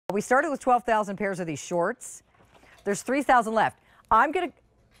We started with 12,000 pairs of these shorts. There's 3,000 left. I'm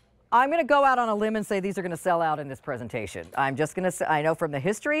gonna go out on a limb and say these are gonna sell out in this presentation. I'm just gonna say, I know from the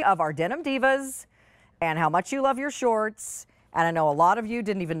history of our denim divas and how much you love your shorts, and I know a lot of you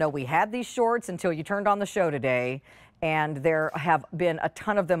didn't even know we had these shorts until you turned on the show today, and there have been a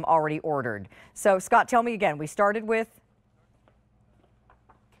ton of them already ordered. So Scott, tell me again, we started with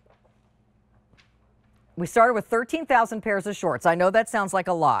 13,000 pairs of shorts. I know that sounds like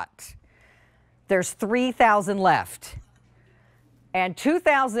a lot. There's 3,000 left. And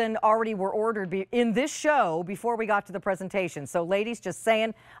 2,000 already were ordered in this show before we got to the presentation. So ladies, just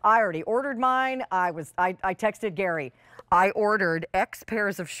saying, I already ordered mine. I texted Gary. I ordered X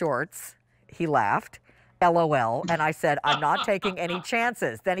pairs of shorts. He laughed, LOL. And I said, I'm not taking any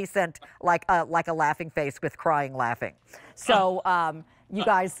chances. Then he sent like a laughing face with crying laughing. So you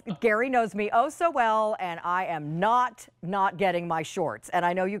guys, Gary knows me oh so well, and I am not getting my shorts. And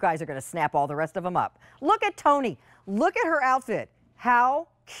I know you guys are going to snap all the rest of them up. Look at Tony. Look at her outfit. How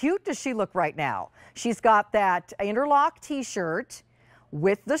cute does she look right now? She's got that interlock t-shirt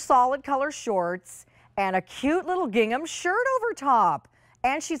with the solid color shorts and a cute little gingham shirt over top.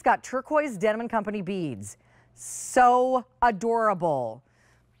 And she's got turquoise Denim & Company beads. So adorable.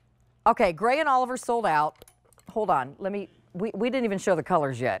 Okay, Gray and Oliver sold out. Hold on, we didn't even show the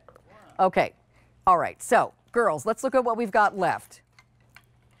colors yet. Okay, all right, so girls, let's look at what we've got left.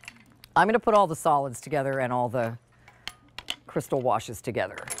 I'm gonna put all the solids together and all the crystal washes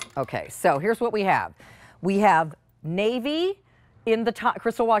together. Okay, so here's what we have. We have navy in the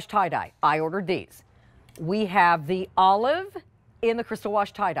crystal wash tie-dye. I ordered these. We have the olive in the crystal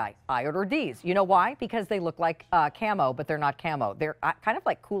wash tie-dye. I ordered these. You know why? Because they look like camo, but they're not camo. They're kind of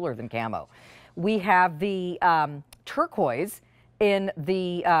like cooler than camo. We have the turquoise in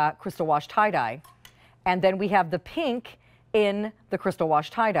the crystal wash tie-dye. And then we have the pink in the crystal wash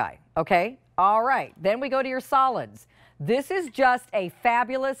tie-dye. Okay? All right. Then we go to your solids. This is just a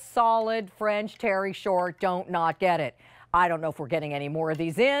fabulous, solid French terry short. Don't not get it. I don't know if we're getting any more of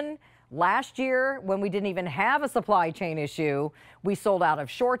these in. Last year, when we didn't even have a supply chain issue, we sold out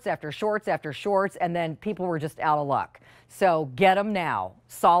of shorts after shorts after shorts, and then people were just out of luck. So get them now.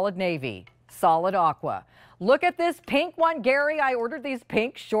 Solid navy, solid aqua. Look at this pink one, Gary. I ordered these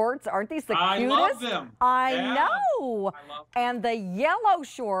pink shorts. Aren't these the cutest? I love them. I know. I love them. And the yellow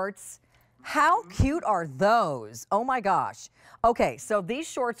shorts. How cute are those? Oh my gosh. Okay, so these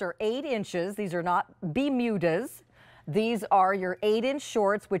shorts are 8 inches. These are not Bermudas. These are your 8-inch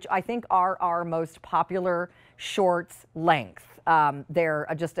shorts, which I think are our most popular shorts length. They're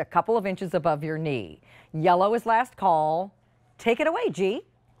just a couple of inches above your knee. Yellow is last call. Take it away, G.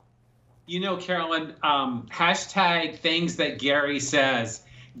 You know, Carolyn, hashtag things that Gary says.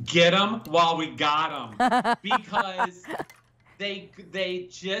 Get them while we got them. Because they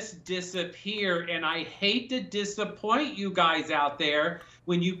just disappear, and I hate to disappoint you guys out there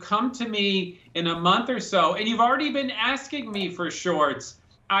when you come to me in a month or so, and you've already been asking me for shorts.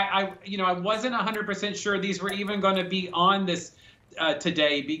 I wasn't 100% sure these were even going to be on this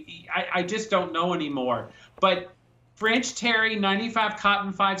today. I just don't know anymore. But French terry, 95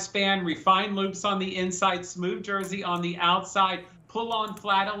 cotton 5-span, refined loops on the inside, smooth jersey on the outside, pull-on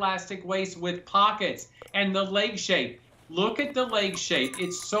flat elastic waist with pockets, and the leg shape. Look at the leg shape.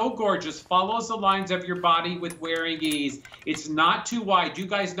 It's so gorgeous. Follows the lines of your body with wearing ease. It's not too wide. You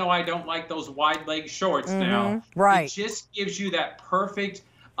guys know I don't like those wide leg shorts now. Right. It just gives you that perfect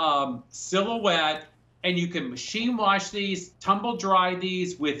silhouette, and you can machine wash these, tumble dry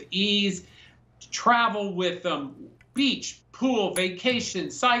these with ease, travel with them, beach, pool, vacation,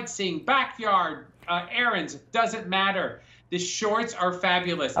 sightseeing, backyard, errands, doesn't matter. The shorts are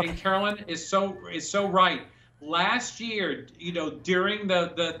fabulous. Okay. And Carolyn is so right. Last year, during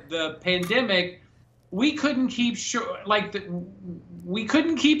the pandemic, we couldn't keep we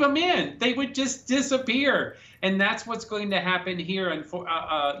couldn't keep them in. They would just disappear, and that's what's going to happen here. And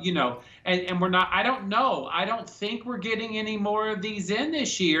and we're not. I don't know. I don't think we're getting any more of these in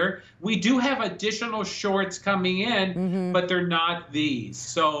this year. We do have additional shorts coming in, but they're not these.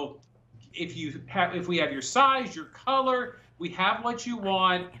 So if we have your size, your color, we have what you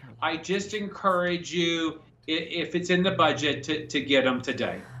want. I just encourage you, if it's in the budget, to get them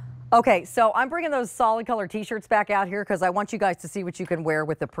today. Okay, so I'm bringing those solid color t-shirts back out here because I want you guys to see what you can wear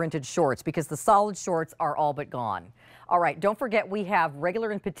with the printed shorts, because the solid shorts are all but gone. All right, don't forget we have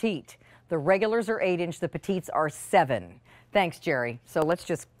regular and petite. The regulars are 8-inch, the petites are 7. Thanks, Jerry. So let's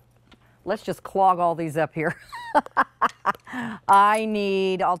just clog all these up here.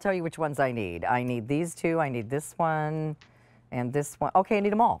 I'll tell you which ones I need. I need these two, I need this one, and this one. Okay, I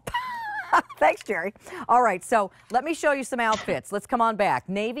need them all. Thanks, Jerry. All right, so let me show you some outfits. Let's come on back.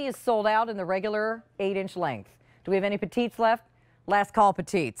 Navy is sold out in the regular 8-inch length. Do we have any petites left? Last call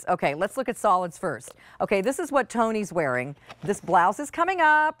petites. Okay, let's look at solids first. Okay, this is what Tony's wearing. This blouse is coming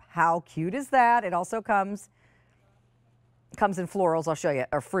up. How cute is that? It also comes in florals. I'll show you,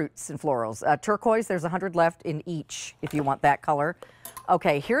 or fruits and florals. Turquoise, there's 100 left in each if you want that color.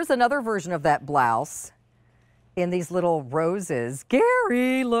 Okay, here's another version of that blouse in these little roses.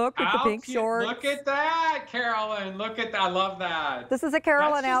 Gary, look at the pink shorts. Look at that, Carolyn. Look at that. I love that. This is a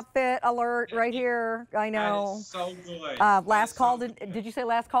Carolyn outfit alert right here. I know. That is so good. Last call. Did you say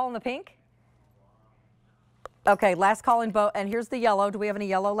last call in the pink? Okay, last call in both. And here's the yellow. Do we have any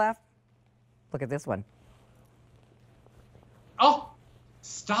yellow left? Look at this one. Oh,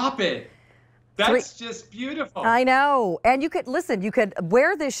 stop it. That's just beautiful. I know. And you could, listen, you could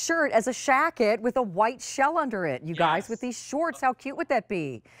wear this shirt as a jacket with a white shell under it, you guys, with these shorts. How cute would that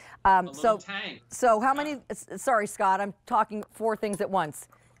be? So how many, sorry, Scott, I'm talking 4 things at once.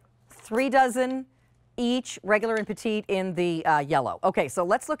 3 dozen each, regular and petite in the yellow. Okay, so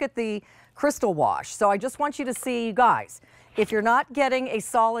let's look at the crystal wash. So I just want you to see, you guys, if you're not getting a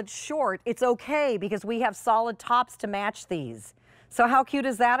solid short, it's okay because we have solid tops to match these. So how cute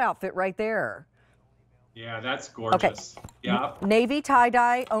is that outfit right there? Yeah, that's gorgeous. Okay. Yeah. Navy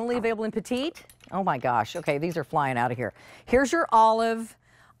tie-dye, only available in petite. Oh my gosh. Okay, these are flying out of here. Here's your olive.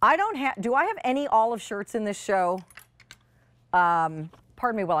 Do I have any olive shirts in this show? Pardon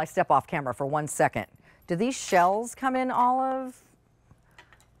me while I step off camera for 1 second. Do these shells come in olive?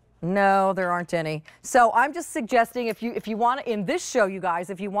 No, there aren't any. So I'm just suggesting if you want to, in this show, you guys,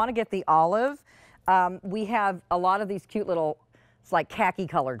 if you want to get the olive, we have a lot of these cute little, it's like khaki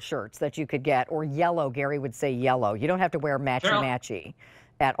colored shirts that you could get, or yellow. Gary would say yellow. You don't have to wear matchy-matchy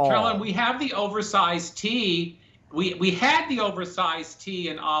at all. Carolyn, we have the oversized tee. We had the oversized tee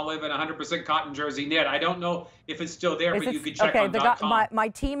in olive and 100% cotton jersey knit. I don't know if it's still there, but you can check on .com. My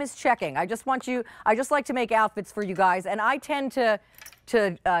team is checking. I just like to make outfits for you guys, and I tend to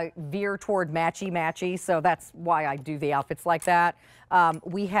veer toward matchy-matchy, so that's why I do the outfits like that.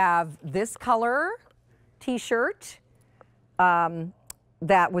 We have this color t-shirt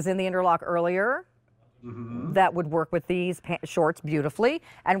that was in the interlock earlier. That would work with these shorts beautifully.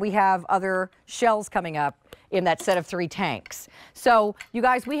 And we have other shells coming up in that set of 3 tanks. So you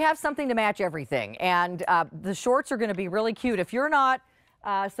guys, we have something to match everything. And the shorts are going to be really cute. If you're not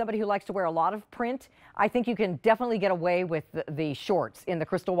somebody who likes to wear a lot of print, I think you can definitely get away with the shorts in the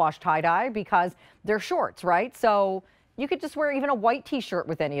crystal wash tie-dye because they're shorts, right? So you could just wear even a white t-shirt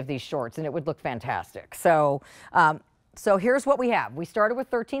with any of these shorts and it would look fantastic. So, so here's what we have. We started with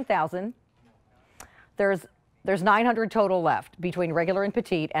 13,000. There's 900 total left between regular and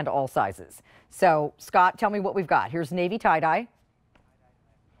petite and all sizes. So Scott, tell me what we've got. Here's navy tie-dye.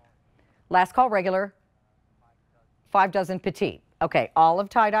 Last call regular. 5 dozen petite. Okay, olive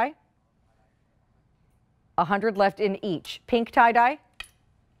tie-dye. 100 left in each. Pink tie-dye.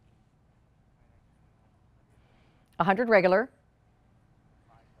 100 regular.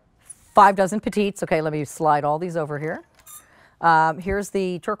 5 dozen petites. Okay, let me slide all these over here. Here's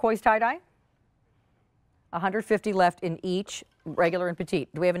the turquoise tie-dye. 150 left in each, regular and petite.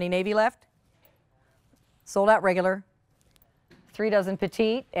 Do we have any navy left? Sold out regular. 3 dozen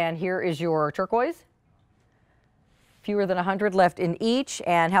petite, and here is your turquoise. Fewer than 100 left in each,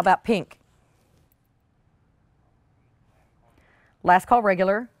 and how about pink? Last call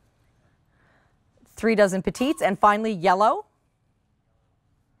regular. 3 dozen petites, and finally yellow.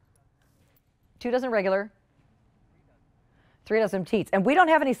 2 dozen regular. 3 dozen petites. And we don't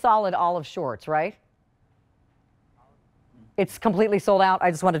have any solid olive shorts, right? It's completely sold out.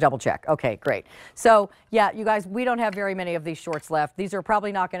 I just want to double check. Okay, great. So yeah, you guys, we don't have very many of these shorts left. These are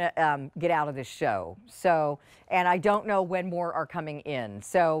probably not going to get out of this show. So, and I don't know when more are coming in.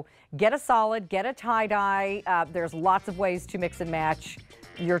 So get a solid, get a tie-dye. There's lots of ways to mix and match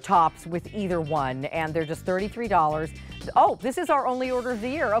your tops with either one, and they're just $33. Oh, this is our only order of the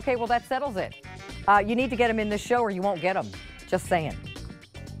year. Okay, well that settles it. You need to get them in this show or you won't get them. Just saying.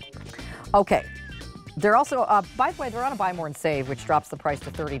 Okay. They're also, by the way, they're on a buy more and save, which drops the price to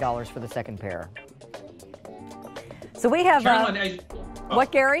 $30 for the second pair. So we have, Carolyn,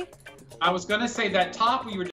 what, Gary? I was going to say that top we were